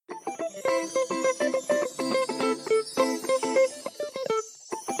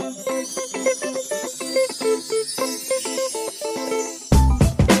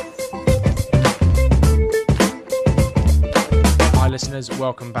Listeners,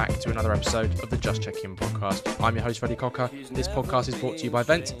 welcome back to another episode of the Just Check In podcast. I'm your host, Freddie Cocker. This podcast is brought to you by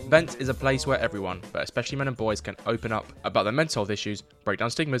Vent. Vent is a place where everyone, but especially men and boys, can open up about their mental health issues, break down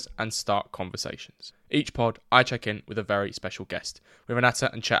stigmas, and start conversations. Each pod, I check in with a very special guest. We have a natter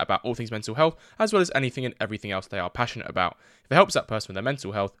and chat about all things mental health, as well as anything and everything else they are passionate about. If it helps that person with their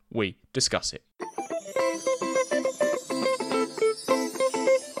mental health, we discuss it.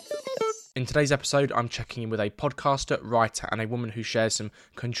 In today's episode, I'm checking in with a podcaster, writer, and a woman who shares some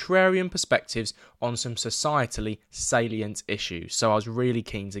contrarian perspectives on some societally salient issues, so I was really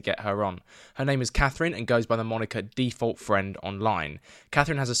keen to get her on. Her name is Catherine and goes by the moniker Default Friend online.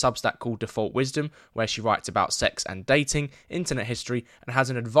 Catherine has a Substack called Default Wisdom, where she writes about sex and dating, internet history, and has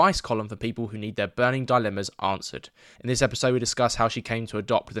an advice column for people who need their burning dilemmas answered. In this episode, we discuss how she came to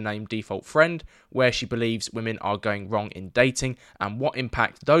adopt the name Default Friend, where she believes women are going wrong in dating, and what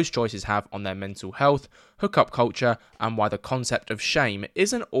impact those choices have on their mental health, hookup culture, and why the concept of shame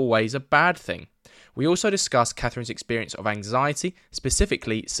isn't always a bad thing. We also discuss Catherine's experience of anxiety,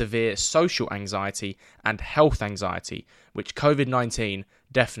 specifically severe social anxiety and health anxiety, which COVID-19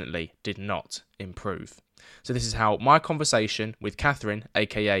 definitely did not improve. So this is how my conversation with Catherine,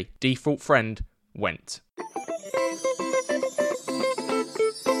 aka Default Friend, went.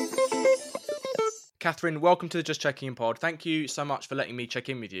 Catherine, welcome to the Just Checking In pod. Thank you so much for letting me check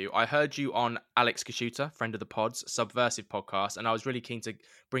in with you. I heard you on Alex Kashuta, friend of the pod's Subversive podcast, and I was really keen to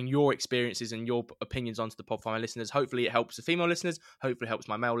bring your experiences and your opinions onto the pod for my listeners. Hopefully it helps the female listeners. Hopefully it helps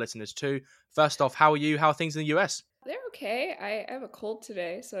my male listeners too. First off, how are you? How are things in the US? They're okay. I have a cold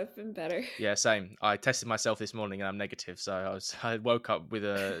today, so I've been better. Yeah, same. I tested myself this morning and I'm negative, so I woke up with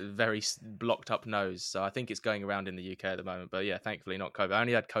a very blocked up nose. So I think it's going around in the UK at the moment. But yeah, thankfully not COVID. I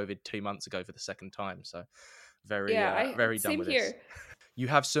only had COVID 2 months ago for the second time, so very done with here. this. You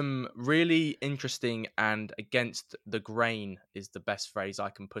have some really interesting and against the grain is the best phrase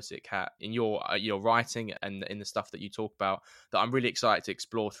I can put it, Kat, in your writing and in the stuff that you talk about that I'm really excited to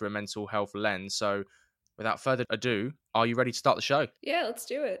explore through a mental health lens. So without further ado, are you ready to start the show? Yeah, let's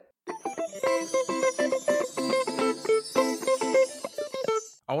do it.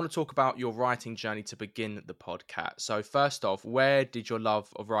 I want to talk about your writing journey to begin the podcast. So first off, where did your love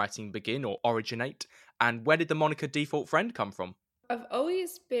of writing begin or originate? And where did the moniker Default Friend come from? I've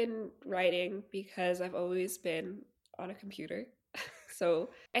always been writing because I've always been on a computer. So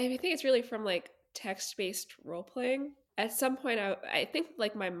I think it's really from like text-based role-playing. At some point, I think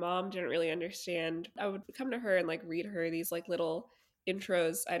like my mom didn't really understand. I would come to her and like read her these like little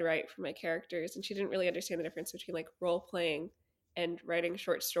intros I'd write for my characters, and she didn't really understand the difference between like role-playing and writing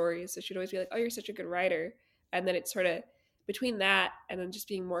short stories. So she'd always be like, "Oh, you're such a good writer," and then it's sort of between that and then just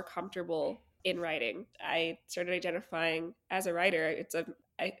being more comfortable in writing, I started identifying as a writer. It's a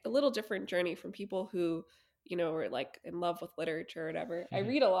little different journey from people who, you know, are like in love with literature or whatever. Mm-hmm. I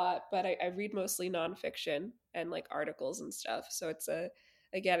read a lot, but I read mostly nonfiction and like articles and stuff. So it's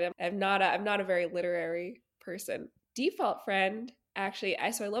I'm not a very literary person. Default Friend, actually,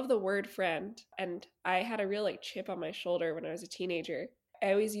 I love the word friend, and I had a real like chip on my shoulder when I was a teenager. I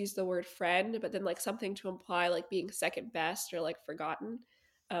always use the word friend, but then like something to imply like being second best or like forgotten.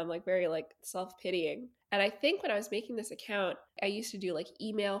 Like very like self-pitying. And I think when I was making this account, I used to do like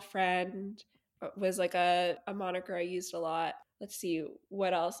email friend was like a moniker I used a lot. Let's see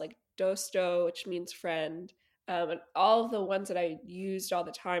what else, like dosto, which means friend. And all of the ones that I used all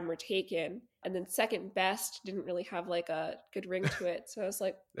the time were taken. And then second best didn't really have like a good ring to it. So I was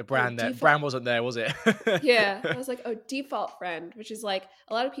like, the brand brand wasn't there, was it? Yeah. I was like, oh, default friend, which is like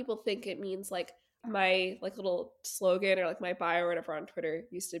a lot of people think it means like my like little slogan or like my bio or whatever on Twitter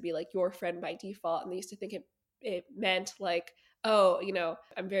used to be like your friend by default, and they used to think it meant like, oh, you know,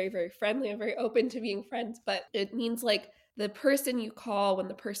 I'm very, very friendly, I'm very open to being friends, but it means like the person you call when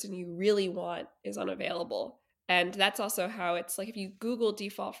the person you really want is unavailable. And that's also how it's like if you Google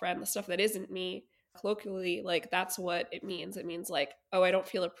default friend, the stuff that isn't me, colloquially, like that's what it means. It means like, oh, I don't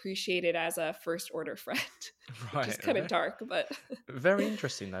feel appreciated as a first order friend. Right, which is kind of dark, but very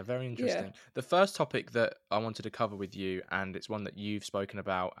interesting though, very interesting. Yeah. The first topic that I wanted to cover with you, and it's one that you've spoken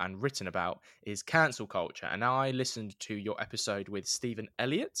about and written about, is cancel culture. And I listened to your episode with Stephen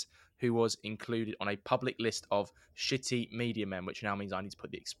Elliott, who was included on a public list of shitty media men, which now means I need to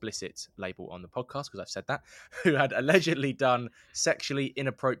put the explicit label on the podcast because I've said that, who had allegedly done sexually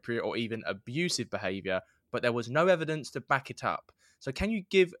inappropriate or even abusive behavior, but there was no evidence to back it up. So can you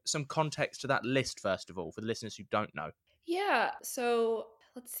give some context to that list, first of all, for the listeners who don't know? Yeah, so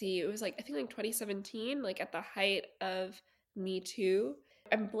let's see, it was like, I think like 2017, like at the height of Me Too.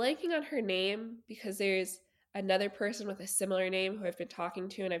 I'm blanking on her name because there's another person with a similar name who I've been talking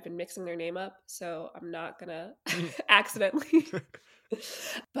to and I've been mixing their name up. So I'm not gonna accidentally.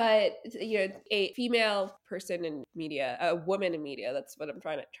 But a female person in media, a woman in media, that's what I'm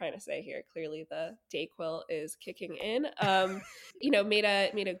trying to say here. Clearly the Dayquil is kicking in. Made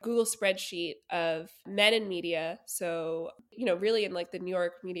a Google spreadsheet of men in media. So, really in like the New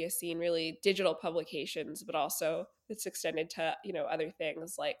York media scene, really digital publications, but also it's extended to, other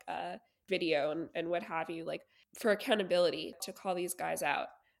things like video and what have you, like for accountability to call these guys out.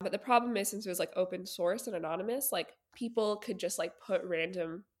 But the problem is, since it was like open source and anonymous, like people could just like put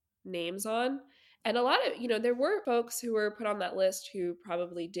random names on. And a lot of, there were folks who were put on that list who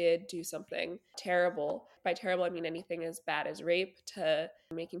probably did do something terrible. By terrible, I mean anything as bad as rape to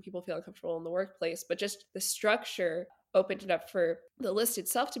making people feel uncomfortable in the workplace. But just the structure opened it up for the list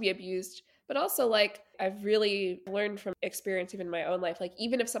itself to be abused. But also, like, I've really learned from experience, even in my own life, like,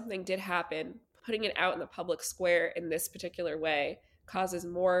 even if something did happen, putting it out in the public square in this particular way causes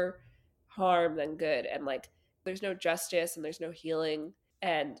more harm than good. And like, there's no justice and there's no healing.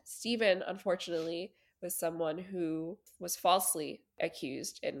 And Stephen, unfortunately, was someone who was falsely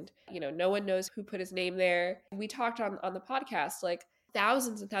accused. And, no one knows who put his name there. We talked on the podcast, like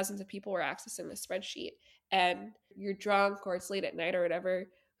thousands and thousands of people were accessing the spreadsheet. And you're drunk or it's late at night or whatever.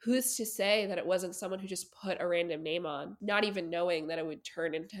 Who's to say that it wasn't someone who just put a random name on, not even knowing that it would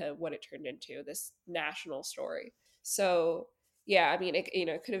turn into what it turned into, this national story. So yeah, I mean,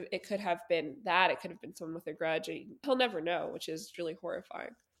 it could have been that. It could have been someone with a grudge. He'll never know, which is really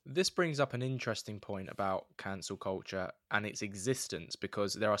horrifying. This brings up an interesting point about cancel culture and its existence,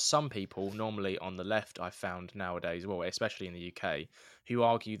 because there are some people, normally on the left, I've found nowadays, well, especially in the UK, who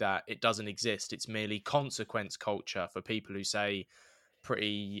argue that it doesn't exist. It's merely consequence culture for people who say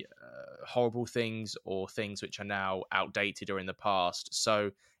pretty horrible things or things which are now outdated or in the past. So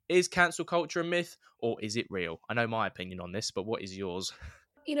is cancel culture a myth or is it real? I know my opinion on this, but what is yours?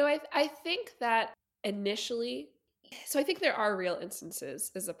 I think that initially, so I think there are real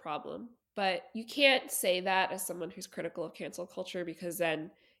instances is a problem, but you can't say that as someone who's critical of cancel culture, because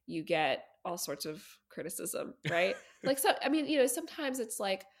then you get all sorts of criticism, right? Like, so, I mean, sometimes it's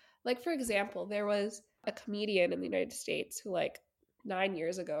like for example, there was a comedian in the United States who like 9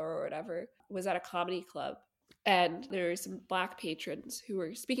 years ago or whatever was at a comedy club, and there were some Black patrons who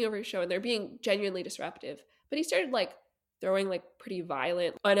were speaking over his show and they're being genuinely disruptive, but he started like throwing like pretty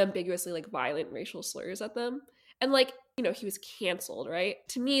violent, unambiguously like violent racial slurs at them. And like, he was canceled, right?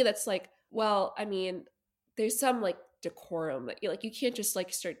 To me, that's like, well, I mean, there's some like decorum that you can't just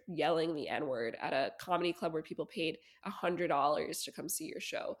like start yelling the N-word at a comedy club where people paid $100 to come see your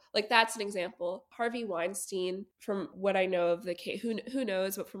show. Like, that's an example. Harvey Weinstein, from what I know of the case, who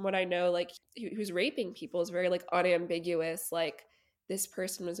knows, but from what I know, like, who's raping people is very like unambiguous, like, this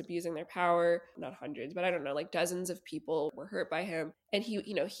person was abusing their power. Not hundreds, but I don't know, like dozens of people were hurt by him, and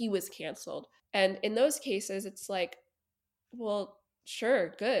he was canceled. And in those cases, it's like, well,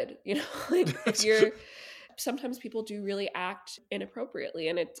 sure, good, like, if you're sometimes people do really act inappropriately,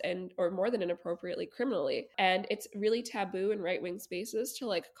 and or more than inappropriately, criminally, and it's really taboo in right-wing spaces to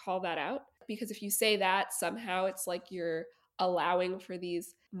like call that out, because if you say that, somehow it's like you're allowing for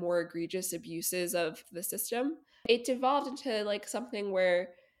these more egregious abuses of the system. It devolved into like something where,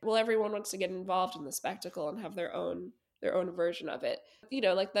 well, everyone wants to get involved in the spectacle and have their own version of it.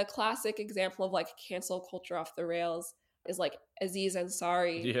 Like the classic example of like cancel culture off the rails is like Aziz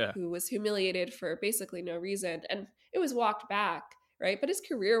Ansari, Yeah. who was humiliated for basically no reason, and it was walked back, right? But his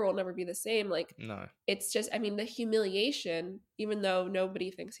career will never be the same. Like, No. it's just, I mean, the humiliation, even though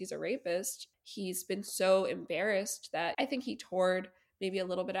nobody thinks he's a rapist, he's been so embarrassed that I think he toured maybe a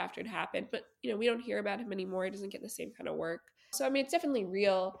little bit after it happened, but we don't hear about him anymore. He doesn't get the same kind of work. So I mean, it's definitely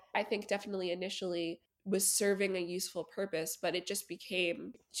real. I think definitely initially was serving a useful purpose, but it just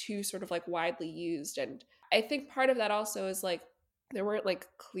became too sort of like widely used. And I think part of that also is like there weren't like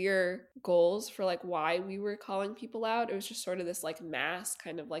clear goals for like why we were calling people out. It was just sort of this like mass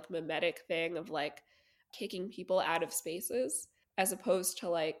kind of like mimetic thing of like kicking people out of spaces, as opposed to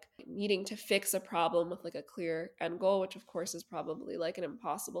like needing to fix a problem with like a clear end goal, which of course is probably like an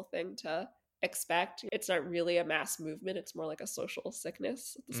impossible thing to expect. It's not really a mass movement. It's more like a social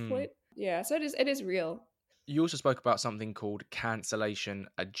sickness at this point. Yeah, so it is real. You also spoke about something called cancellation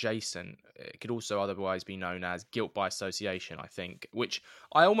adjacent. It could also otherwise be known as guilt by association, I think, which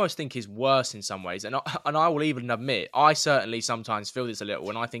I almost think is worse in some ways. And I will even admit, I certainly sometimes feel this a little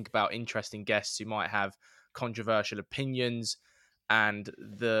when I think about interesting guests who might have controversial opinions, and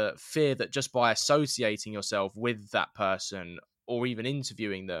the fear that just by associating yourself with that person or even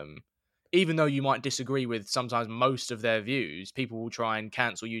interviewing them, even though you might disagree with sometimes most of their views, people will try and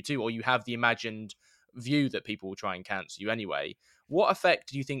cancel you too, or you have the imagined view that people will try and cancel you anyway. What effect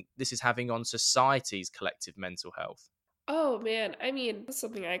do you think this is having on society's collective mental health? Oh man, I mean, this is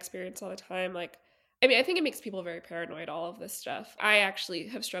something I experience all the time. Like, I mean, I think it makes people very paranoid, all of this stuff. I actually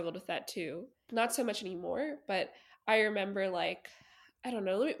have struggled with that too. Not so much anymore, but I remember like, I don't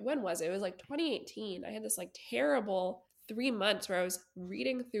know, when was it? It was like 2018. I had this like terrible 3 months where I was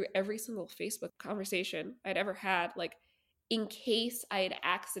reading through every single Facebook conversation I'd ever had, like, in case I had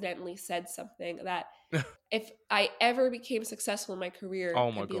accidentally said something that if I ever became successful in my career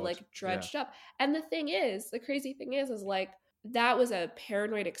Oh my could be god. like Yeah. dredged up. And the thing is, the crazy thing is like that was a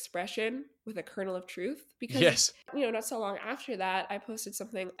paranoid expression with a kernel of truth because, Yes. not so long after that, I posted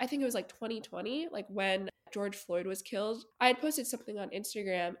something, I think it was like 2020, like when George Floyd was killed. I had posted something on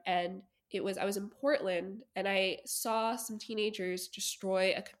Instagram and I was in Portland and I saw some teenagers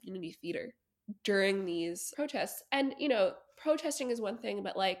destroy a community theater during these protests. And, protesting is one thing,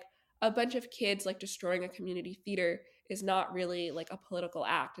 but like a bunch of kids like destroying a community theater is not really like a political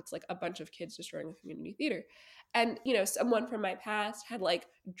act. It's like a bunch of kids destroying a community theater. And, someone from my past had like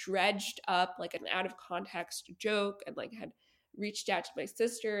dredged up like an out of context joke and like had reached out to my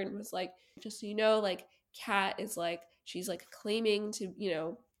sister and was like, just so you know, like Kat is like, she's like claiming to,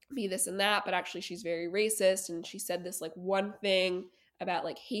 be this and that, but actually she's very racist. And she said this like one thing about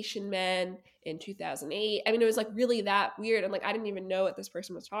like Haitian men in 2008. I mean, it was like really that weird. And like, I didn't even know what this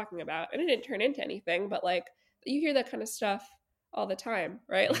person was talking about. And it didn't turn into anything, but like, you hear that kind of stuff all the time,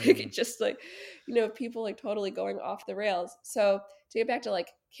 right? Like, Mm. it's just like, people like totally going off the rails. So to get back to like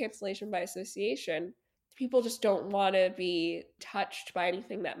cancellation by association, people just don't want to be touched by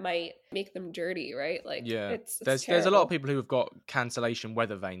anything that might make them dirty, right? Like, Yeah. it's There's a lot of terrible. people who have got cancellation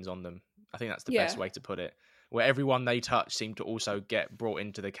weather vanes on them. I think that's the best Yeah. way to put it. Where everyone they touch seem to also get brought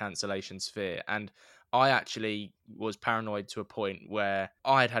into the cancellation sphere. And I actually was paranoid to a point where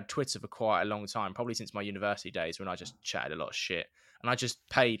I had Twitter for quite a long time, probably since my university days when I just chatted a lot of shit. And I just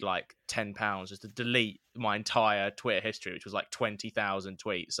paid like £10 just to delete my entire Twitter history, which was like 20,000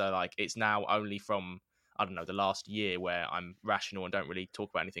 tweets. So like it's now only from, I don't know, the last year where I'm rational and don't really talk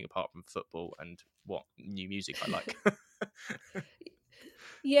about anything apart from football and what new music I like.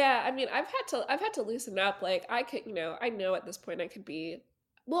 Yeah, I mean, I've had to loosen up. Like, I could, I know at this point I could be.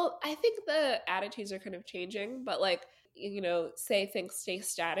 Well, I think the attitudes are kind of changing, but like, say things stay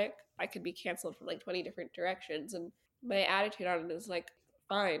static, I could be canceled from like 20 different directions, and my attitude on it is like,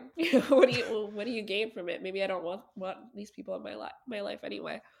 fine. What do you gain from it? Maybe I don't want these people in my life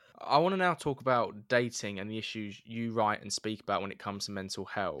anyway. I want to now talk about dating and the issues you write and speak about when it comes to mental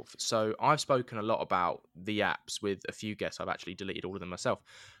health. So, I've spoken a lot about the apps with a few guests. I've actually deleted all of them myself.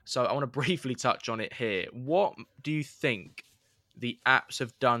 So, I want to briefly touch on it here. What do you think the apps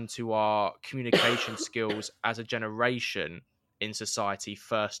have done to our communication skills as a generation in society,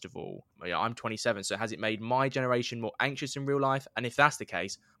 first of all? Yeah, I'm 27, so has it made my generation more anxious in real life? And if that's the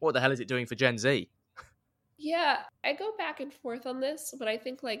case, what the hell is it doing for Gen Z? Yeah, I go back and forth on this, but I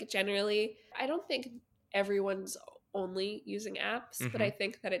think like generally, I don't think everyone's only using apps, but I Hmm.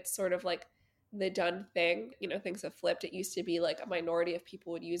 think that it's sort of like the done thing. Things have flipped. It used to be like a minority of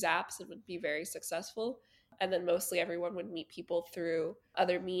people would use apps and would be very successful. And then mostly everyone would meet people through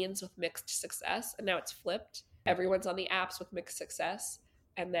other means with mixed success. And now it's flipped. Everyone's on the apps with mixed success.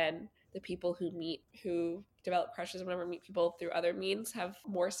 And then the people who develop crushes and whatever meet people through other means have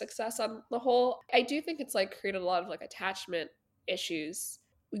more success on the whole. I do think it's like created a lot of like attachment issues.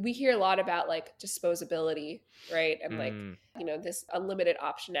 We hear a lot about like disposability, right? And like, Mm. this unlimited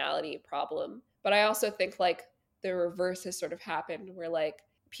optionality problem. But I also think like the reverse has sort of happened where like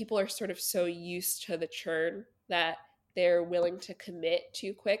people are sort of so used to the churn that they're willing to commit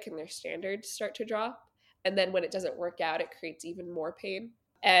too quick and their standards start to drop. And then when it doesn't work out, it creates even more pain.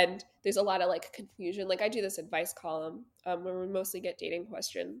 And there's a lot of like confusion. Like, I do this advice column where we mostly get dating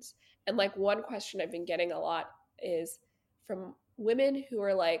questions, and like one question I've been getting a lot is from women who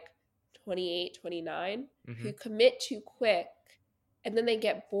are like 28, 29, Hmm. who commit too quick and then they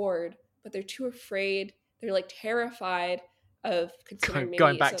get bored, but they're too afraid, they're like terrified of considering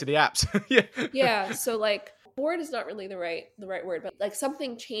Going maybe back some. to the apps. Yeah. Yeah, so like bored is not really the right word, but like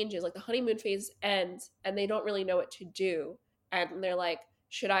something changes, like the honeymoon phase ends and they don't really know what to do. And they're like,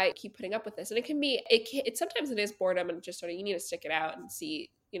 should I keep putting up with this? And it sometimes it is boredom and just sort of you need to stick it out and see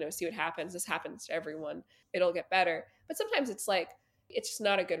what happens. This happens to everyone. It'll get better. But sometimes it's like it's just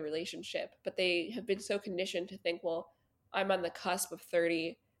not a good relationship, but they have been so conditioned to think, well, I'm on the cusp of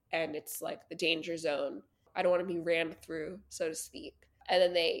 30 and it's like the danger zone. I don't want to be ran through, so to speak. and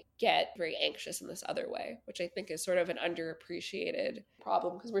then they get very anxious in this other way, which I think is sort of an underappreciated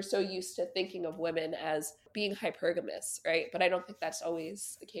problem because we're so used to thinking of women as being hypergamous, right? But I don't think that's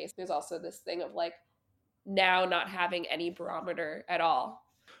always the case. There's also this thing of like now not having any barometer at all.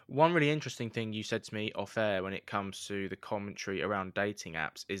 One really interesting thing you said to me off air when it comes to the commentary around dating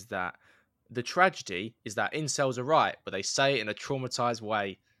apps is that the tragedy is that incels are right, but they say it in a traumatized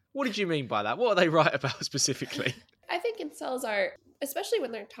way. What did you mean by that? What are they right about specifically? I think incels are, especially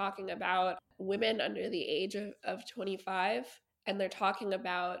when they're talking about women under the age of 25 and they're talking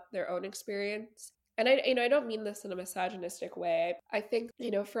about their own experience. And I don't mean this in a misogynistic way. I think,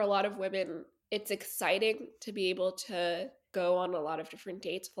 for a lot of women, it's exciting to be able to go on a lot of different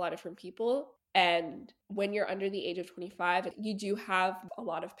dates with a lot of different people. And when you're under the age of 25, you do have a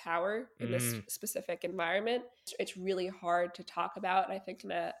lot of power in this specific environment. It's really hard to talk about, I think,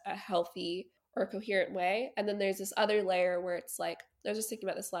 in a healthy or coherent way. And then there's this other layer where it's like, I was just thinking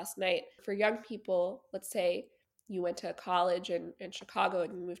about this last night. For young people, let's say you went to college in Chicago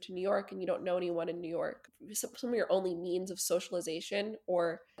and you moved to New York and you don't know anyone in New York. Some of your only means of socialization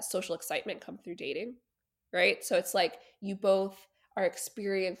or social excitement come through dating, right? So it's like you both are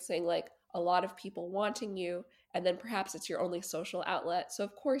experiencing like a lot of people wanting you, and then perhaps it's your only social outlet. So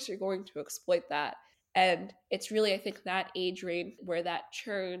of course you're going to exploit that. And it's really, I think, that age range where that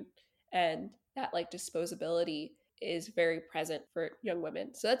churn and that like disposability is very present for young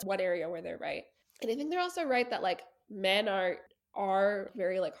women. So that's one area where they're right. And I think they're also right that like men are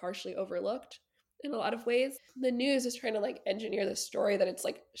very like harshly overlooked in a lot of ways. The news is trying to like engineer the story that it's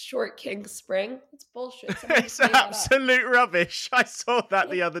like short king spring. It's bullshit. It's absolute rubbish. I saw that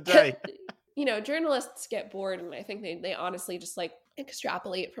the other day. Journalists get bored, and I think they honestly just like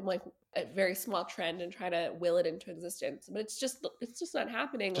extrapolate from like a very small trend and try to will it into existence. But it's just not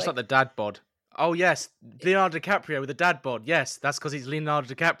happening. Just like the dad bod. Oh yes, Leonardo DiCaprio with a dad bod. Yes, that's because he's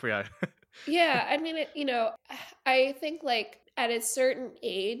Leonardo DiCaprio. Yeah, I mean, I think like at a certain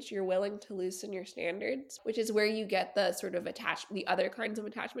age, you're willing to loosen your standards, which is where you get the sort of the other kinds of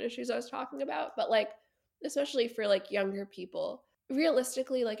attachment issues I was talking about. But like, especially for like younger people,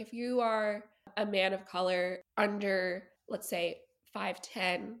 realistically, like if you are a man of color under, let's say,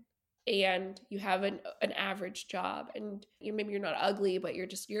 5'10", and you have an average job, and maybe you're not ugly, but you're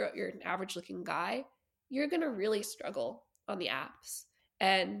an average looking guy, you're gonna really struggle on the apps.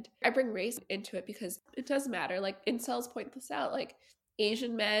 And I bring race into it because it does matter. Like incels point this out, like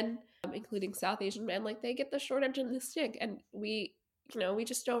Asian men, including South Asian men, like they get the short end of the stick, and we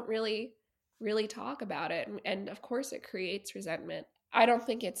just don't really talk about it. And of course it creates resentment. I don't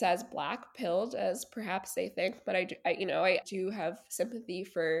think it's as black pilled as perhaps they think, but I do have sympathy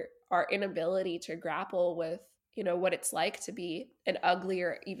for our inability to grapple with, what it's like to be an ugly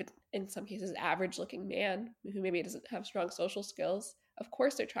or even in some cases average looking man who maybe doesn't have strong social skills. Of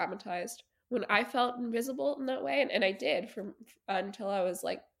course they're traumatized. When I felt invisible in that way, and I did until I was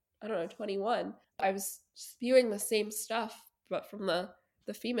like, I don't know, 21, I was spewing the same stuff, but from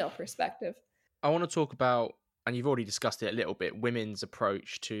the female perspective. I want to talk about, and you've already discussed it a little bit, women's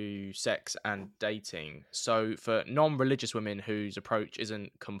approach to sex and dating. So for non-religious women whose approach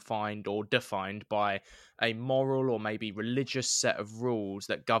isn't confined or defined by a moral or maybe religious set of rules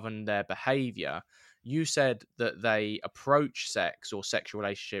that govern their behavior, you said that they approach sex or sexual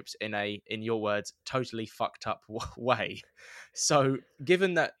relationships in your words, totally fucked up way. So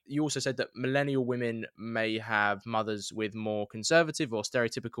given that you also said that millennial women may have mothers with more conservative or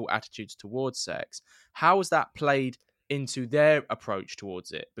stereotypical attitudes towards sex, how has that played into their approach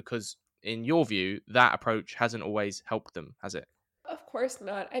towards it? Because in your view, that approach hasn't always helped them, has it? Of course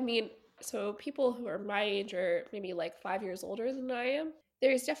not. I mean, so people who are my age or maybe like 5 years older than I am,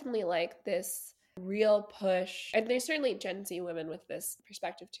 there's definitely like this real push, and there's certainly Gen Z women with this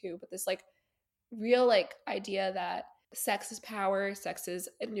perspective too, but this like real like idea that sex is power, sex is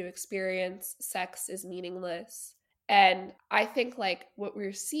a new experience, sex is meaningless. And I think like what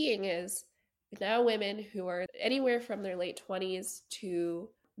we're seeing is now women who are anywhere from their late 20s to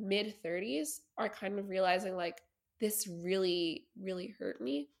mid 30s are kind of realizing like this really hurt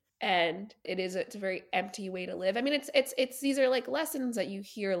me, and it's a very empty way to live. I mean, it's these are like lessons that you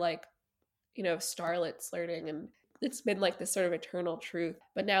hear like starlets learning, and it's been like this sort of eternal truth,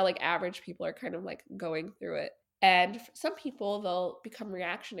 but now like average people are kind of like going through it. And some people, they'll become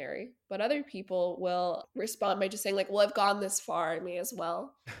reactionary, but other people will respond by just saying like, well, I've gone this far, I may as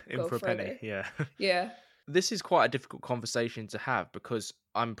well go for further. A penny. Yeah. This is quite a difficult conversation to have, because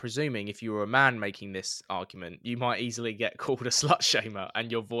I'm presuming if you were a man making this argument, you might easily get called a slut shamer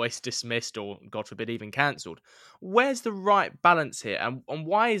and your voice dismissed or, God forbid, even cancelled. Where's the right balance here? And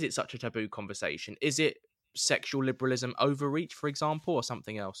why is it such a taboo conversation? Is it sexual liberalism overreach, for example, or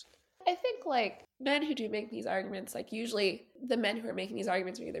something else? I think like men who do make these arguments, like usually the men who are making these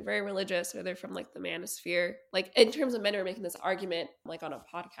arguments are either very religious or they're from like the manosphere. Like in terms of men who are making this argument, like on a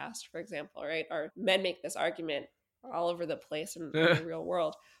podcast, for example, right? Or men make this argument all over the place in the real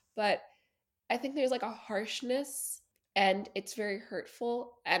world. But I think there's like a harshness and it's very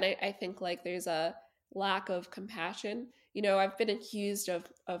hurtful. And I think like there's a lack of compassion. You know, I've been accused of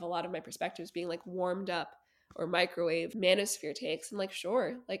a lot of my perspectives being like warmed up or microwave manosphere takes. And like,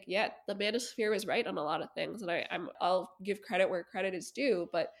 sure, like, yeah, the manosphere was right on a lot of things. And I'll give credit where credit is due,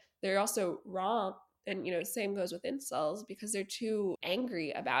 but they're also wrong. And, you know, same goes with incels because they're too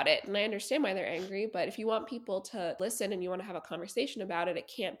angry about it. And I understand why they're angry, but if you want people to listen and you want to have a conversation about it, it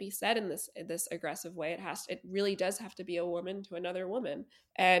can't be said in this aggressive way. It really does have to be a woman to another woman.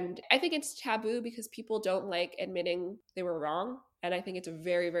 And I think it's taboo because people don't like admitting they were wrong. And I think it's a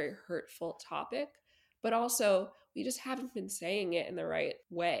very, very hurtful topic. But also, we just haven't been saying it in the right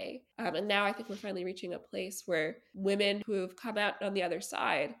way. And now I think we're finally reaching a place where women who've come out on the other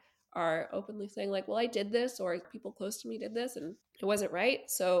side are openly saying like, well, I did this, or people close to me did this and it wasn't right.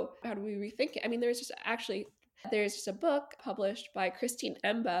 So how do we rethink it? I mean, there's just a book published by Christine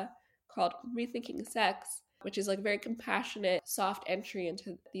Emba called Rethinking Sex, which is like a very compassionate, soft entry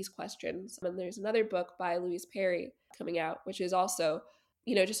into these questions. And there's another book by Louise Perry coming out, which is also,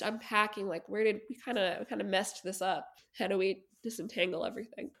 you know, just unpacking like where did we kind of messed this up? How do we disentangle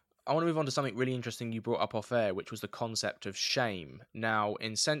everything? I want to move on to something really interesting you brought up off air, which was the concept of shame. Now,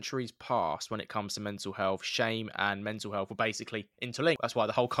 in centuries past, when it comes to mental health, shame and mental health were basically interlinked. That's why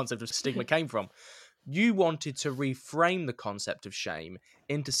the whole concept of stigma came from. You wanted to reframe the concept of shame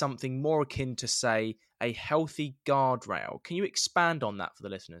into something more akin to, say, a healthy guardrail. Can you expand on that for the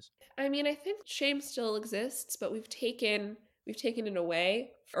listeners? I mean, I think shame still exists, but we've taken it away,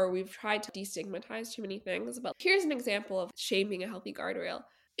 or we've tried to destigmatize too many things. But here's an example of shame being a healthy guardrail.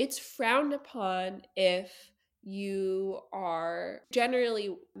 It's frowned upon if you are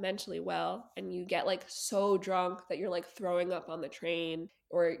generally mentally well and you get like so drunk that you're like throwing up on the train,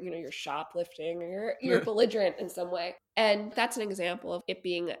 or you know, you're shoplifting, or you're belligerent in some way. And that's an example of it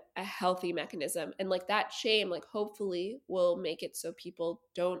being a healthy mechanism. And like that shame, like hopefully will make it so people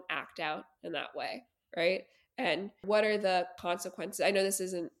don't act out in that way, right? And what are the consequences? I know this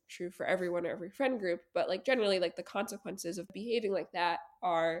isn't true for everyone or every friend group, but like generally, like the consequences of behaving like that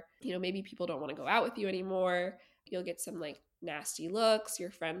are, you know, maybe people don't want to go out with you anymore. You'll get some like nasty looks.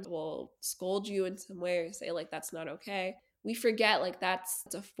 Your friends will scold you in some way or say like that's not okay. We forget like that's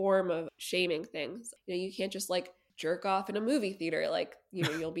a form of shaming things. You know, you can't just like jerk off in a movie theater. Like, you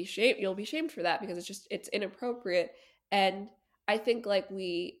know, you'll be shamed for that because it's inappropriate. And I think like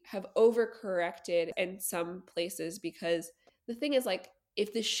we have overcorrected in some places because the thing is like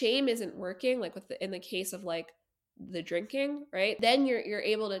if the shame isn't working, like in the case of like the drinking, right? Then you're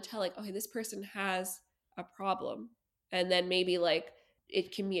able to tell like, okay, this person has a problem, and then maybe like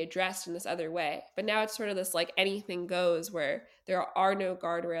it can be addressed in this other way. But now it's sort of this like anything goes where there are no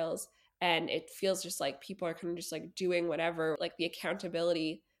guardrails, and it feels just like people are kind of just like doing whatever, like the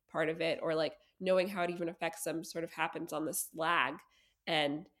accountability part of it, or like knowing how it even affects them sort of happens on this lag.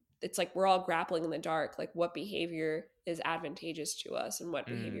 And it's like we're all grappling in the dark, like what behavior is advantageous to us and what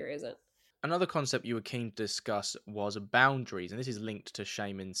behavior isn't. Another concept you were keen to discuss was boundaries, and this is linked to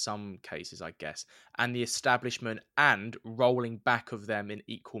shame in some cases, I guess, and the establishment and rolling back of them in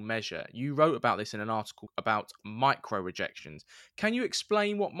equal measure. You wrote about this in an article about micro-rejections. Can you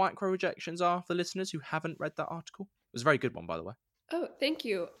explain what micro-rejections are for listeners who haven't read that article? It was a very good one, by the way. Oh, thank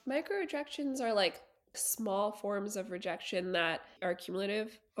you. Micro-rejections are like small forms of rejection that are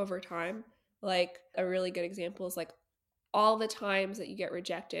cumulative over time. Like a really good example is like all the times that you get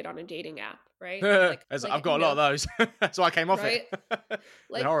rejected on a dating app, right? I've got a lot of those. That's why I came off right? it.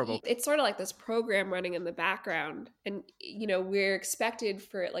 Like horrible. it's sort of like this program running in the background, and you know, we're expected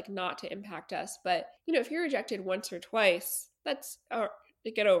for it like not to impact us. But you know, if you're rejected once or twice, that's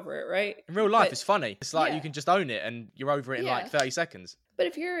get over it, right? In real life, it's funny. It's like yeah. you can just own it and you're over it in like 30 seconds. But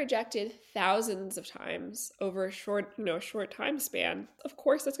if you're rejected thousands of times over a short time span, of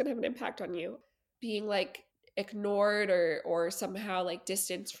course that's going to have an impact on you. Being like ignored or somehow like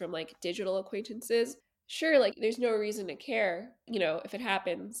distanced from like digital acquaintances, sure, like there's no reason to care, you know, if it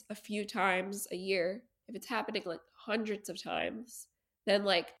happens a few times a year. If it's happening like hundreds of times, then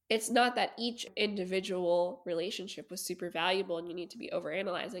like it's not that each individual relationship was super valuable and you need to be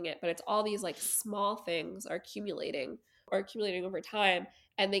overanalyzing it, but it's all these like small things are accumulating over time,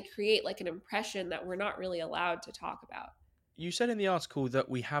 and they create like an impression that we're not really allowed to talk about. You said in the article that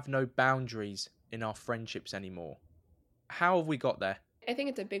we have no boundaries in our friendships anymore. How have we got there? I think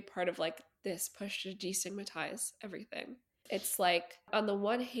it's a big part of like this push to destigmatize everything. It's like, on the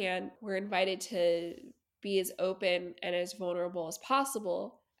one hand, we're invited to be as open and as vulnerable as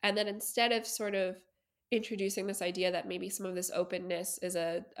possible. And then instead of sort of introducing this idea that maybe some of this openness is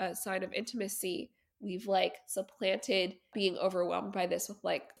a sign of intimacy, we've like supplanted being overwhelmed by this with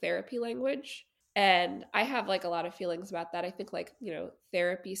like therapy language. And I have like a lot of feelings about that. I think like,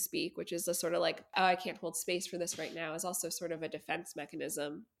 therapy speak, which is a sort of like, oh, I can't hold space for this right now, is also sort of a defense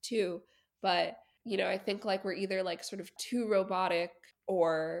mechanism too. But, I think like we're either like sort of too robotic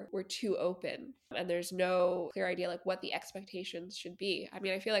or we're too open, and there's no clear idea like what the expectations should be. I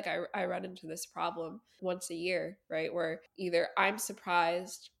mean, I feel like I run into this problem once a year, right? Where either I'm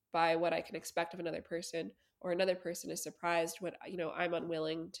surprised by what I can expect of another person, or another person is surprised what I'm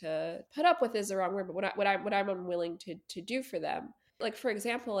unwilling to put up with is the wrong word, but what I'm unwilling to do for them. Like, for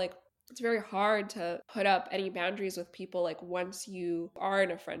example, like, it's very hard to put up any boundaries with people like once you are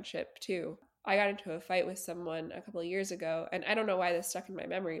in a friendship too. I got into a fight with someone a couple of years ago, and I don't know why this stuck in my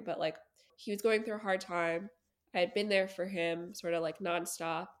memory, but like, he was going through a hard time. I had been there for him sort of like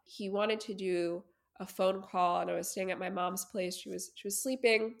nonstop. He wanted to do a phone call, and I was staying at my mom's place. She was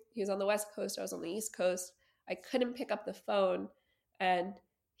sleeping. He was on the West Coast, I was on the East Coast. I couldn't pick up the phone, and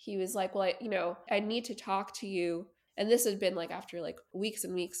he was like, well, I need to talk to you. And this had been like after like weeks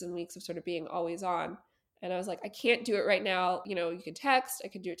and weeks and weeks of sort of being always on. And I was like, I can't do it right now. You can text, I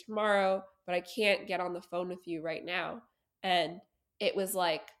can do it tomorrow, but I can't get on the phone with you right now. And it was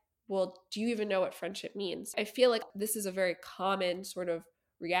like, well, do you even know what friendship means? I feel like this is a very common sort of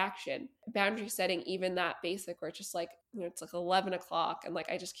reaction. Boundary setting, even that basic, where it's just like, it's like 11 o'clock and like,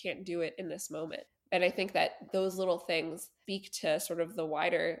 I just can't do it in this moment. And I think that those little things speak to sort of the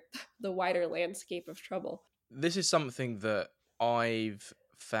wider landscape of trouble. This is something that I've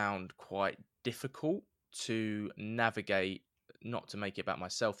found quite difficult to navigate, not to make it about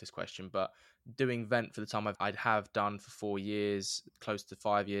myself, this question, but doing vent for the time I'd have done for 4 years, close to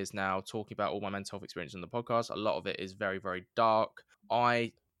 5 years now, talking about all my mental health experience on the podcast. A lot of it is very, very dark.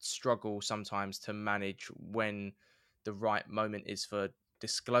 I struggle sometimes to manage when the right moment is for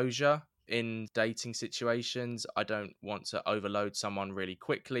disclosure in dating situations. I don't want to overload someone really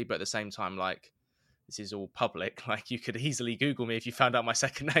quickly, but at the same time, like, this is all public. Like, you could easily Google me if you found out my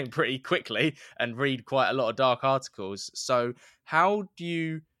second name pretty quickly and read quite a lot of dark articles. So how do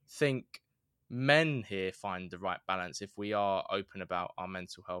you think men here find the right balance if we are open about our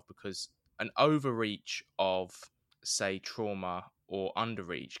mental health? Because an overreach of, say, trauma or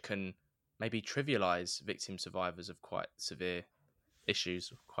underreach can maybe trivialize victim survivors of quite severe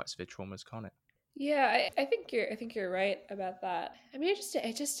issues, quite severe traumas, can't it? Yeah, I think you're right about that. I mean,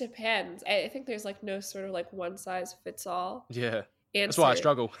 it just depends. I think there's like no sort of like one size fits all Yeah, that's why I answer.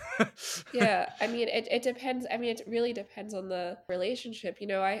 struggle. Yeah, I mean, it depends. I mean, it really depends on the relationship.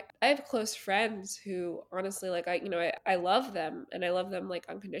 I have close friends who honestly, like, I love them, and I love them like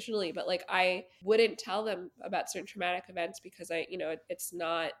unconditionally, but like, I wouldn't tell them about certain traumatic events because it's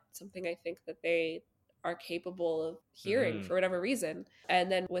not something I think that they are capable of hearing for whatever reason.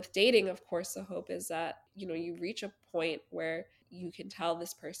 And then with dating, of course, the hope is that, you reach a point where you can tell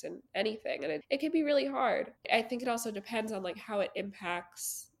this person anything, and it can be really hard. I think it also depends on like how it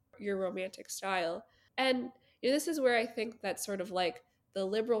impacts your romantic style. And this is where I think that sort of like the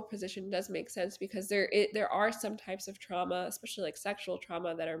liberal position does make sense, because there are some types of trauma, especially like sexual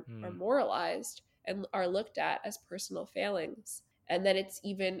trauma, that are moralized and are looked at as personal failings. And then it's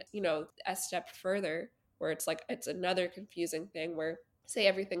even, a step further, where it's like, it's another confusing thing where, say,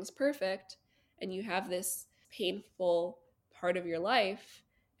 everything's perfect and you have this painful part of your life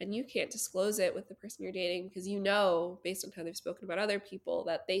and you can't disclose it with the person you're dating because based on how they've spoken about other people,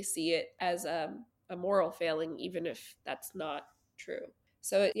 that they see it as a moral failing, even if that's not true.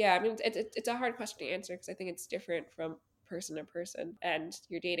 So yeah, I mean, it's a hard question to answer because I think it's different from person to person and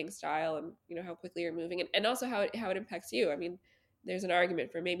your dating style, and how quickly you're moving, and also how it impacts you. I mean, there's an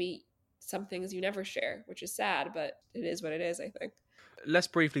argument for maybe some things you never share, which is sad, but it is what it is, I think. Let's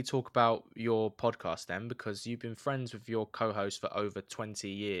briefly talk about your podcast then, because you've been friends with your co-host for over 20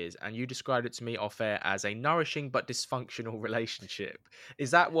 years and you described it to me off air as a nourishing but dysfunctional relationship. Is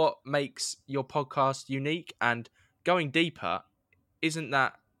that what makes your podcast unique? And going deeper, isn't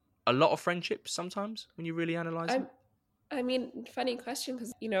that a lot of friendships sometimes when you really analyze it? I mean, funny question,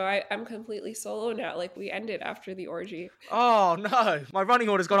 because, I'm completely solo now. Like, we ended after the orgy. Oh, no. My running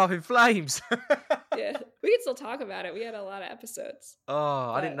order's gone up in flames. Yeah. We can still talk about it. We had a lot of episodes.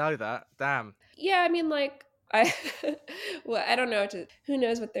 Oh, I didn't know that. Damn. Yeah, I mean, like, I don't know who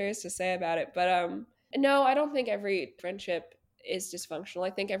knows what there is to say about it. But, no, I don't think every friendship is dysfunctional. I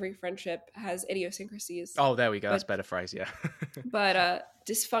think every friendship has idiosyncrasies. Oh, there we go. That's a But better phrase. Yeah.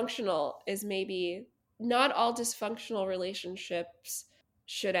 dysfunctional is maybe not all dysfunctional relationships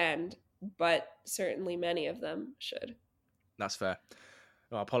should end, but certainly many of them should. That's fair.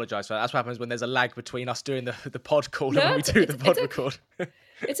 Well, I apologise for that. That's what happens when there's a lag between us doing the pod call and No, when we do the pod okay. record.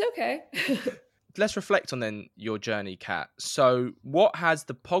 It's okay. Let's reflect on then your journey, Kat. So what has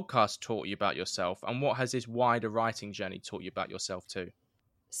the podcast taught you about yourself, and what has this wider writing journey taught you about yourself too?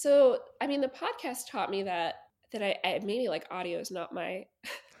 So, I mean, the podcast taught me that I maybe like audio is not my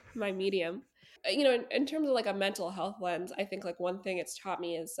my medium. You know, in terms of like a mental health lens, I think like one thing it's taught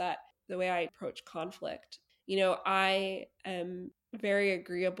me is that the way I approach conflict. You know, I am very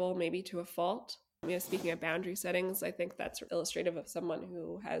agreeable, maybe to a fault. You know, speaking of boundary settings, I think that's illustrative of someone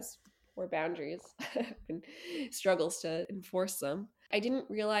who has poor boundaries and struggles to enforce them. I didn't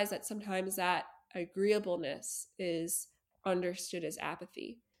realize that sometimes that agreeableness is understood as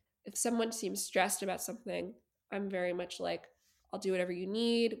apathy. If someone seems stressed about something, I'm very much like, I'll do whatever you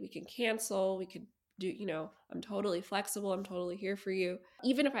need. We can cancel. We could do, you know, I'm totally flexible. I'm totally here for you.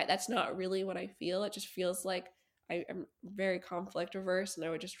 Even if that's not really what I feel, it just feels like I'm very conflict averse and I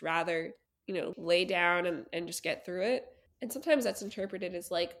would just rather, you know, lay down and just get through it. And sometimes that's interpreted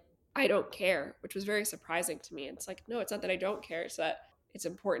as like, I don't care, which was very surprising to me. It's like, no, it's not that I don't care. It's that it's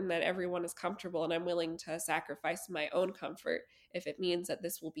important that everyone is comfortable and I'm willing to sacrifice my own comfort if it means that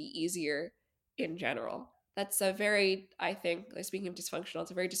this will be easier in general. That's a very, I think, speaking of dysfunctional,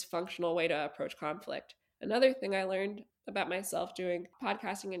 it's a very dysfunctional way to approach conflict. Another thing I learned about myself doing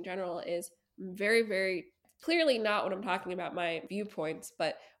podcasting in general is very, very clearly not what I'm talking about my viewpoints,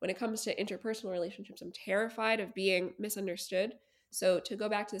 but when it comes to interpersonal relationships, I'm terrified of being misunderstood. So to go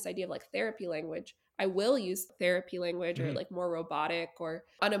back to this idea of like therapy language, I will use therapy language or like more robotic or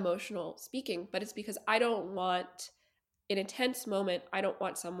unemotional speaking, but it's because I don't want, in a tense moment, I don't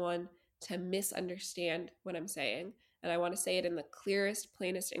want someone to misunderstand what I'm saying. And I want to say it in the clearest,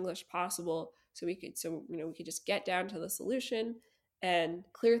 plainest English possible we could just get down to the solution and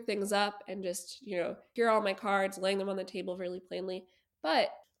clear things up and just, you know, hear all my cards, laying them on the table really plainly. But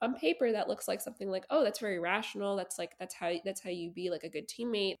on paper, that looks like something like, oh, that's very rational. That's how you be like a good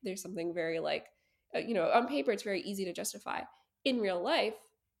teammate. There's something very like, on paper, it's very easy to justify. In real life,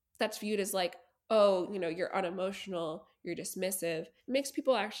 that's viewed as like, oh, you know, you're unemotional, you're dismissive. It makes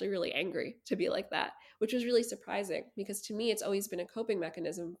people actually really angry to be like that, which was really surprising because to me, it's always been a coping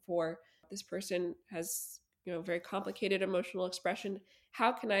mechanism for this person has, you know, very complicated emotional expression.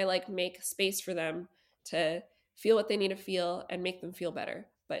 How can I like make space for them to feel what they need to feel and make them feel better?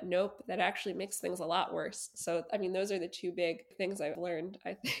 But nope, that actually makes things a lot worse. So, I mean, those are the two big things I've learned,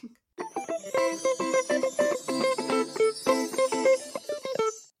 I think.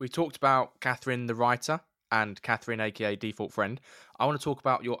 We talked about Catherine the writer and Catherine, aka Default Friend. I want to talk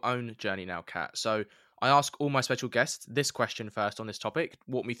about your own journey now, Kat. So I ask all my special guests this question first on this topic.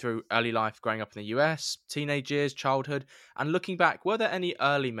 Walk me through early life growing up in the US, teenage years, childhood, and looking back, were there any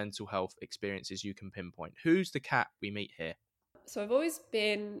early mental health experiences you can pinpoint? Who's the Kat we meet here? So I've always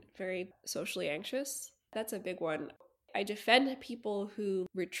been very socially anxious. That's a big one. I defend people who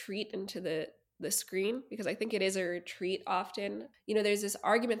retreat into the screen because I think it is a retreat often. You know, there's this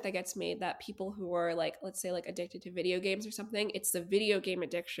argument that gets made that people who are like, let's say like addicted to video games or something, it's the video game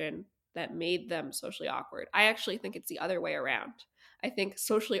addiction that made them socially awkward. I actually think it's the other way around. I think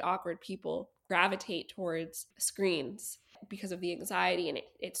socially awkward people gravitate towards screens because of the anxiety and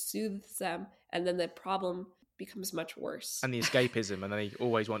it soothes them. And then the problem becomes much worse. And the escapism, and they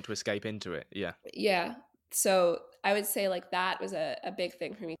always want to escape into it. Yeah. Yeah. So I would say like that was a big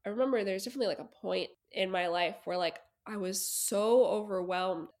thing for me. I remember there's definitely like a point in my life where like I was so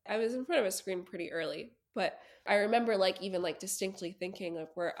overwhelmed. I was in front of a screen pretty early, but I remember like even like distinctly thinking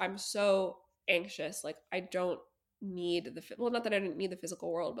like where I'm so anxious, like I don't need not that I didn't need the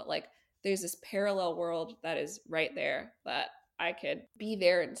physical world, but like there's this parallel world that is right there that I could be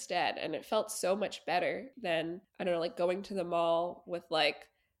there instead. And it felt so much better than, I don't know, like going to the mall with like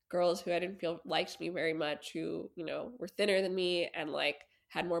girls who I didn't feel liked me very much, who, you know, were thinner than me and like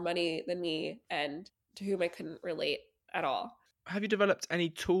had more money than me and to whom I couldn't relate at all. Have you developed any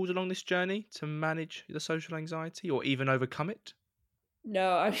tools along this journey to manage the social anxiety or even overcome it?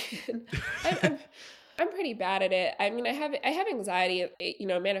 No, I mean, I'm pretty bad at it. I mean, I have anxiety. It, you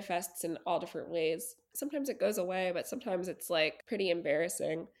know, manifests in all different ways. Sometimes it goes away, but sometimes it's like pretty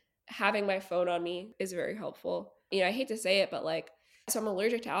embarrassing. Having my phone on me is very helpful. You know, I hate to say it, but like, so I'm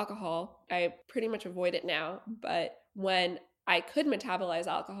allergic to alcohol. I pretty much avoid it now. But when I could metabolize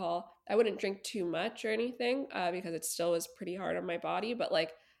alcohol, I wouldn't drink too much or anything because it still was pretty hard on my body. But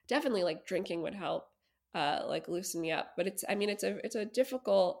like, definitely like drinking would help. like loosen me up. But it's a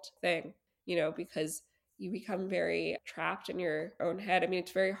difficult thing, because you become very trapped in your own head. I mean,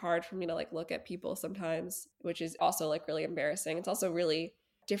 it's very hard for me to like look at people sometimes, which is also like really embarrassing. It's also really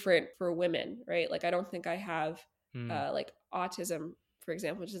different for women, right? Like, I don't think I have Hmm. like autism, for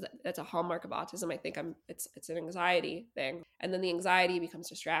example, which is that's a hallmark of autism. I think it's an anxiety thing, and then the anxiety becomes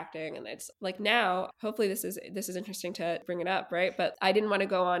distracting, and it's like now. Hopefully, this is interesting to bring it up, right? But I didn't want to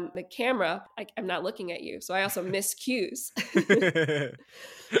go on the camera. I'm not looking at you, so I also miss cues.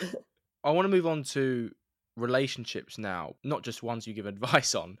 I want to move on to relationships now, not just ones you give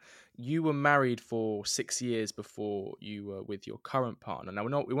advice on. You were married for 6 years before you were with your current partner. Now we're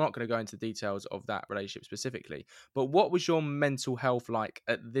not going to go into details of that relationship specifically, but what was your mental health like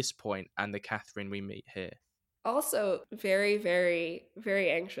at this point and the Catherine we meet here? Also very, very,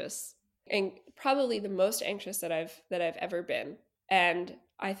 very anxious, and probably the most anxious that I've ever been. And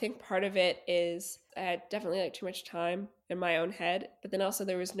I think part of it is I had definitely like too much time in my own head, but then also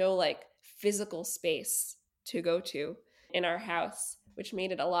there was no like physical space to go to in our house, which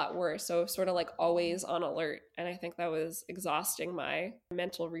made it a lot worse. So sort of like always on alert, and I think that was exhausting my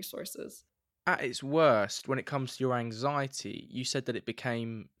mental resources. At its worst, when it comes to your anxiety, you said that it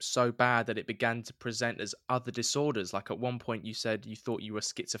became so bad that it began to present as other disorders. Like at one point, you said you thought you were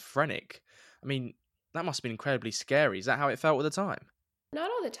schizophrenic. I mean, that must have been incredibly scary. Is that how it felt at the time? Not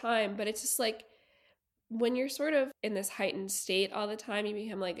all the time, but it's just like when you're sort of in this heightened state all the time, you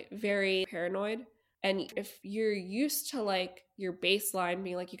become like very paranoid. And if you're used to like your baseline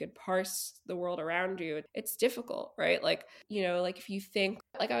being like you could parse the world around you, it's difficult, right? Like, like if you think,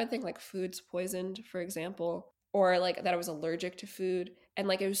 like I would think like food's poisoned, for example, or like that I was allergic to food. And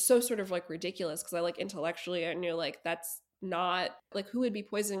like it was so sort of like ridiculous because I like intellectually I knew like that's not like who would be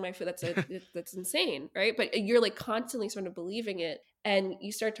poisoning my food? That's insane, right? But you're like constantly sort of believing it, and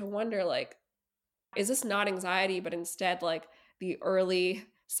you start to wonder like, is this not anxiety, but instead like the early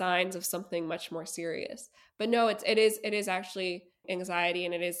signs of something much more serious? But no, it is actually anxiety,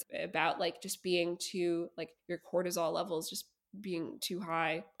 and it is about like just being too like your cortisol levels just being too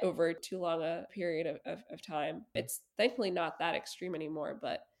high over too long a period of time. It's thankfully not that extreme anymore,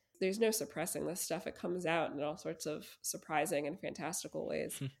 but there's no suppressing this stuff. It comes out in all sorts of surprising and fantastical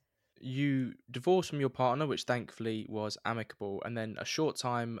ways. You divorced from your partner, which thankfully was amicable, and then a short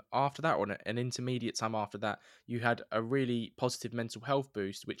time after that, or an intermediate time after that, you had a really positive mental health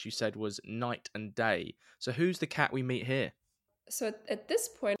boost, which you said was night and day. So who's the cat we meet here? So at this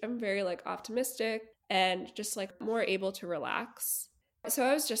point, I'm very like optimistic and just like more able to relax. So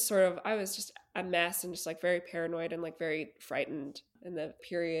I was just a mess and just like very paranoid and like very frightened in the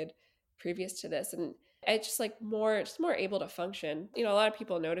period previous to this. And I just more able to function. A lot of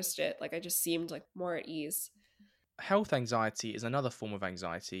people noticed it. Like I just seemed like more at ease. Health anxiety is another form of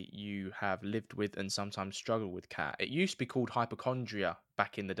anxiety you have lived with and sometimes struggle with, Kat. It used to be called hypochondria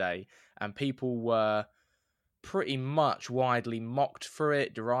back in the day, and people were pretty much widely mocked for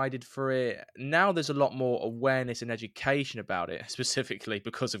it, derided for it. Now there's a lot more awareness and education about it, specifically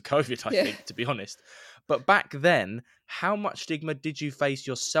because of COVID, I Yeah. think, to be honest. But back then, how much stigma did you face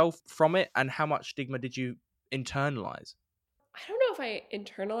yourself from it, and how much stigma did you internalize? I don't know if I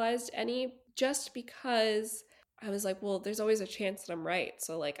internalized any, just because I was like, well, there's always a chance that I'm right.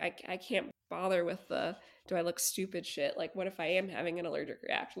 So like I can't bother with the do I look stupid shit. Like what if I am having an allergic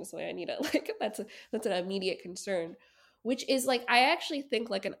reaction to something? I need to like that's an immediate concern. Which is like I actually think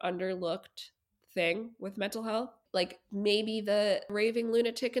like an underlooked thing with mental health. Like maybe the raving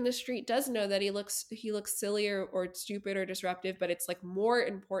lunatic in the street does know that he looks silly or stupid or disruptive, but it's like more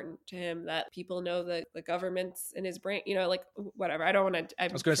important to him that people know the government's in his brain, like whatever. I don't want to I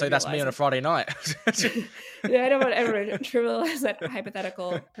was going to say that's me on a Friday night. Yeah, I don't want everyone to trivialize that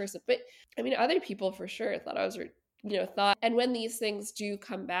hypothetical person. But I mean, other people for sure thought I was, thought. And when these things do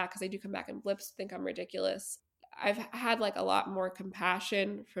come back, because they do come back in blips, think I'm ridiculous. I've had like a lot more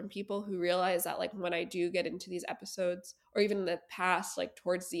compassion from people who realize that like when I do get into these episodes, or even in the past, like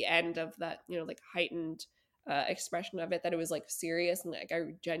towards the end of that, like heightened expression of it, that it was like serious and like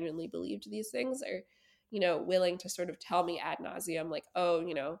I genuinely believed these things, are, willing to sort of tell me ad nauseum, like, oh,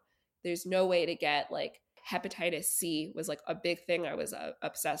 there's no way to get like hepatitis C was like a big thing I was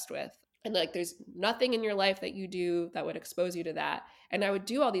obsessed with. And like, there's nothing in your life that you do that would expose you to that. And I would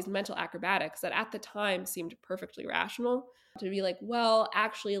do all these mental acrobatics that at the time seemed perfectly rational, to be like, well,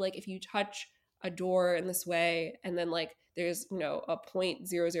 actually, like if you touch a door in this way and then like there's, a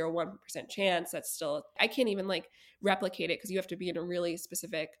 0.001% chance, that's still, I can't even like replicate it because you have to be in a really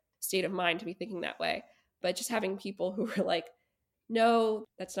specific state of mind to be thinking that way. But just having people who were like, no,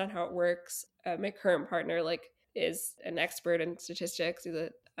 that's not how it works. My current partner like is an expert in statistics. He's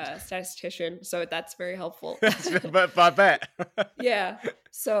a a statistician, so that's very helpful. But I bet. Yeah.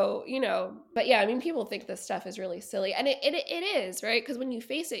 So, but yeah, I mean, people think this stuff is really silly, and it is, right? Because when you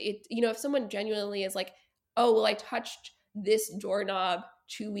face it, if someone genuinely is like, oh, well, I touched this doorknob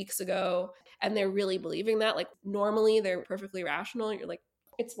 2 weeks ago, and they're really believing that, like, normally they're perfectly rational. You're like,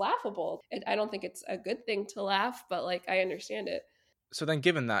 it's laughable. I don't think it's a good thing to laugh, but like, I understand it. So then,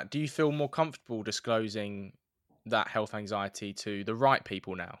 given that, do you feel more comfortable disclosing that health anxiety to the right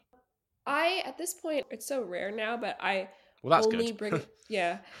people now? At this point, it's so rare now, but I Well, that's only good. bring it,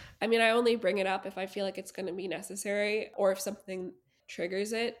 yeah. I mean, I only bring it up if I feel like it's going to be necessary or if something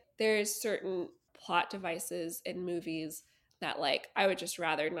triggers it. There's certain plot devices in movies that, like, I would just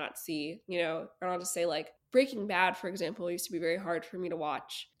rather not see, or I'll just say, like, Breaking Bad, for example, used to be very hard for me to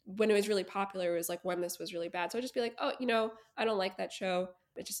watch. When it was really popular, it was like when this was really bad. So I'd just be like, oh, I don't like that show.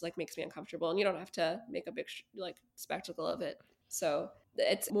 It just, like, makes me uncomfortable. And you don't have to make a big, like, spectacle of it. So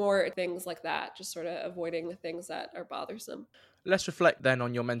it's more things like that, just sort of avoiding the things that are bothersome. Let's reflect then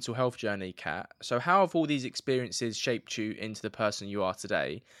on your mental health journey, Kat. So, how have all these experiences shaped you into the person you are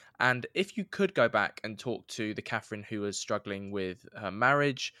today? And if you could go back and talk to the Catherine who was struggling with her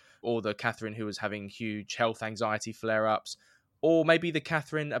marriage, or the Catherine who was having huge health anxiety flare ups, or maybe the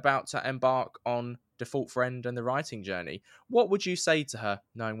Catherine about to embark on Default Friend and the writing journey, what would you say to her,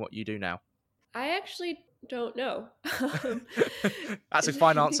 knowing what you do now? I actually don't know. That's a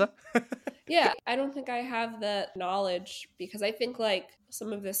fine answer. Yeah, I don't think I have the knowledge because I think, like,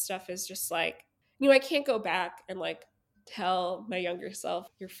 some of this stuff is just like, I can't go back and, like, tell my younger self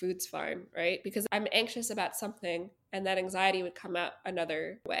your food's fine, right? Because I'm anxious about something and that anxiety would come out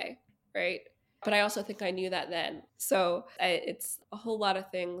another way, right? But I also think I knew that then. So it's a whole lot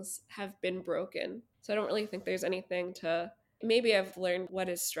of things have been broken. So I don't really think there's anything to. Maybe I've learned what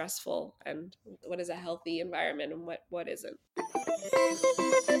is stressful and what is a healthy environment and what isn't.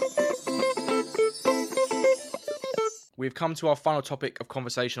 We've come to our final topic of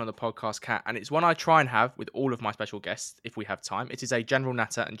conversation on the podcast, Kat, and it's one I try and have with all of my special guests if we have time. It is a general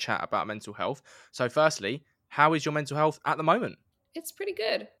natter and chat about mental health. So firstly, how is your mental health at the moment? It's pretty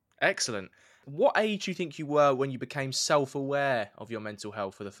good. Excellent. What age do you think you were when you became self-aware of your mental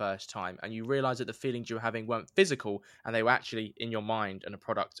health for the first time and you realised that the feelings you were having weren't physical and they were actually in your mind and a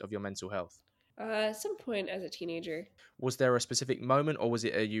product of your mental health? At some point as a teenager. Was there a specific moment, or was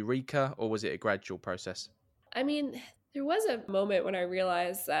it a eureka, or was it a gradual process? I mean, there was a moment when I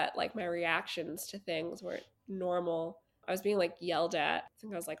realized that, like, my reactions to things weren't normal. I was being, like, yelled at. I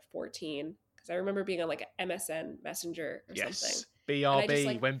think I was like 14 because I remember being on, like, an MSN Messenger or something. Yes, BRB, just,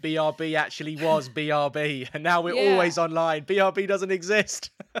 like, when BRB actually was BRB, and now we're yeah, always online. BRB doesn't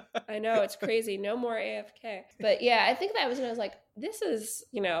exist. I know, it's crazy. No more AFK. But yeah, I think that was when I was like, this is,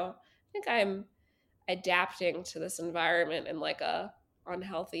 I think I'm adapting to this environment in, like, a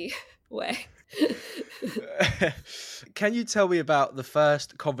unhealthy way. Can you tell me about the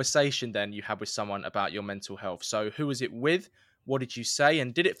first conversation then you had with someone about your mental health? So who was it with? What did you say?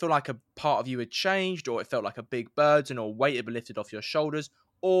 And did it feel like a part of you had changed, or it felt like a big burden or weight had been lifted off your shoulders?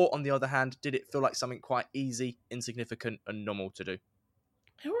 Or on the other hand, did it feel like something quite easy, insignificant and normal to do?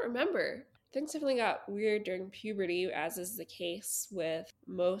 I don't remember. Things definitely got weird during puberty, as is the case with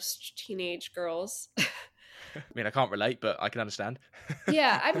most teenage girls. I mean, I can't relate, but I can understand.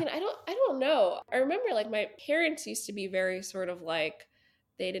 Yeah, I mean, I don't know. I remember, like, my parents used to be very sort of like,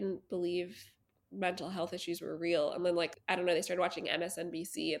 they didn't believe mental health issues were real, and then, like, I don't know, they started watching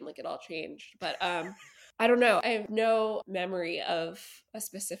MSNBC and, like, it all changed. But I don't know. I have no memory of a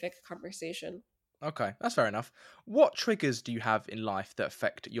specific conversation. Okay, that's fair enough. What triggers do you have in life that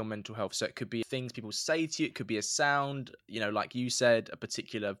affect your mental health? So it could be things people say to you, it could be a sound, like you said, a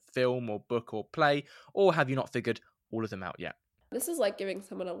particular film or book or play, or have you not figured all of them out yet? This is like giving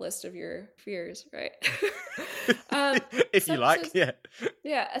someone a list of your fears, right? If you like, yeah.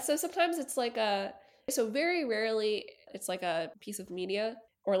 Yeah, so sometimes it's like so very rarely it's like a piece of media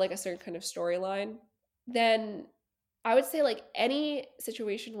or like a certain kind of storyline. Then I would say, like, any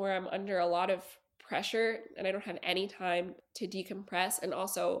situation where I'm under a lot of pressure and I don't have any time to decompress, and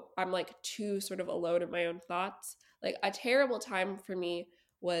also I'm, like, too sort of alone in my own thoughts. Like, a terrible time for me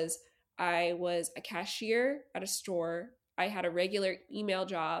was I was a cashier at a store. I had a regular email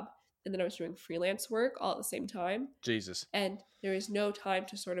job, and then I was doing freelance work all at the same time. Jesus. And there was no time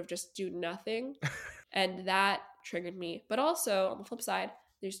to sort of just do nothing. And that triggered me. But also, on the flip side,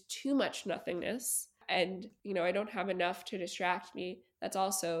 there's too much nothingness. And, I don't have enough to distract me. That's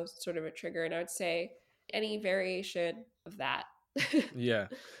also sort of a trigger. And I would say any variation of that. Yeah,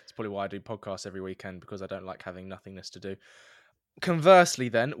 it's probably why I do podcasts every weekend, because I don't like having nothingness to do. Conversely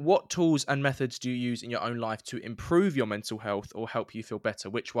then, what tools and methods do you use in your own life to improve your mental health or help you feel better?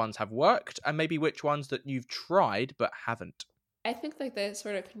 Which ones have worked and maybe which ones that you've tried but haven't? I think like the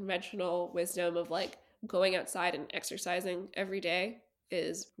sort of conventional wisdom of like going outside and exercising every day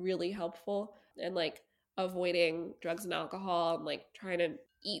is really helpful, and like avoiding drugs and alcohol and like trying to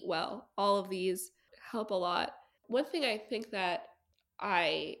eat well. All of these help a lot. One thing I think that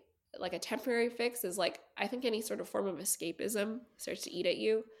I like a temporary fix is like I think any sort of form of escapism starts to eat at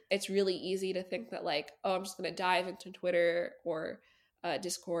you. It's really easy to think that like, oh, I'm just going to dive into Twitter or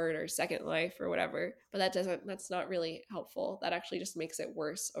Discord or Second Life or whatever, but that's not really helpful. That actually just makes it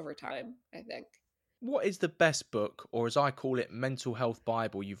worse over time, I think. What is the best book, or as I call it, mental health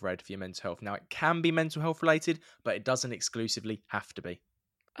Bible you've read for your mental health? Now, it can be mental health related, but it doesn't exclusively have to be.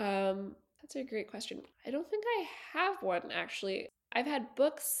 That's a great question. I don't think I have one actually. I've had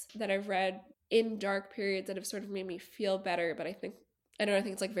books that I've read in dark periods that have sort of made me feel better, but I don't know, I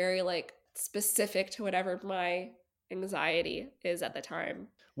think it's like very like specific to whatever my anxiety is at the time.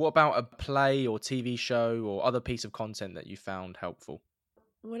 What about a play or TV show or other piece of content that you found helpful?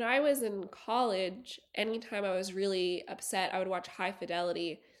 When I was in college, anytime I was really upset, I would watch High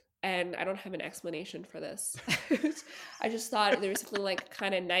Fidelity, and I don't have an explanation for this. I just thought there was something like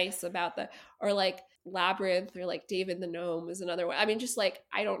kind of nice about or like Labyrinth or like David the Gnome is another one. I mean, just like,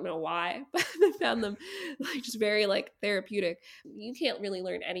 I don't know why, but I found them like just very like therapeutic. You can't really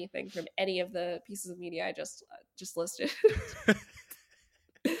learn anything from any of the pieces of media I just listed.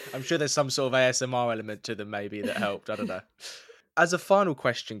 I'm sure there's some sort of ASMR element to them maybe that helped. I don't know. As a final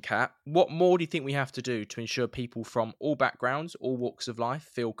question, Kat, what more do you think we have to do to ensure people from all backgrounds, all walks of life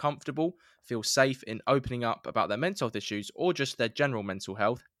feel comfortable, feel safe in opening up about their mental health issues or just their general mental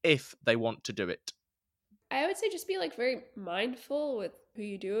health if they want to do it? I would say just be like very mindful with who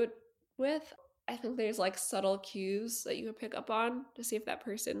you do it with. I think there's like subtle cues that you can pick up on to see if that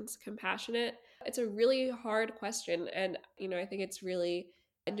person's compassionate. It's a really hard question. And, I think it's really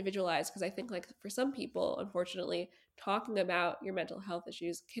individualized because I think like for some people, unfortunately, talking about your mental health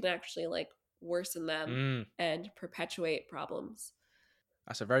issues can actually like worsen them and perpetuate problems.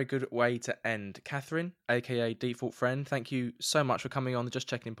 That's a very good way to end. Catherine, aka Default Friend, thank you so much for coming on the Just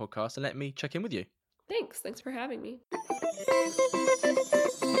Checking In podcast and let me check in with you. Thanks for having me.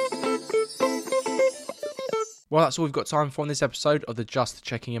 Well, that's all we've got time for on this episode of the Just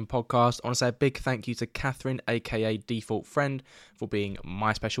Checking In podcast. I want to say a big thank you to Catherine, aka Default Friend, for being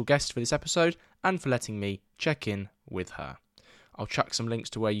my special guest for this episode and for letting me check in with her. I'll chuck some links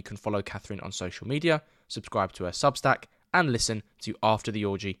to where you can follow Catherine on social media, subscribe to her Substack, and listen to After the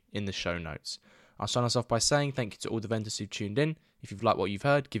Orgy in the show notes. I'll sign us off by saying thank you to all the vendors who've tuned in. If you've liked what you've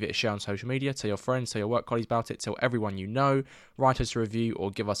heard, give it a share on social media, tell your friends, tell your work colleagues about it, tell everyone you know, write us a review or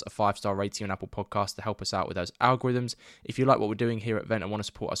give us a 5-star rating on Apple Podcasts to help us out with those algorithms. If you like what we're doing here at Vent and want to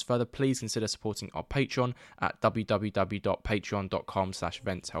support us further, please consider supporting our Patreon at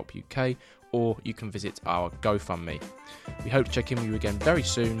www.patreon.com/ventshelpuk, or you can visit our GoFundMe. We hope to check in with you again very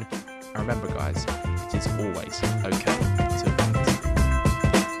soon. And remember guys, it is always okay.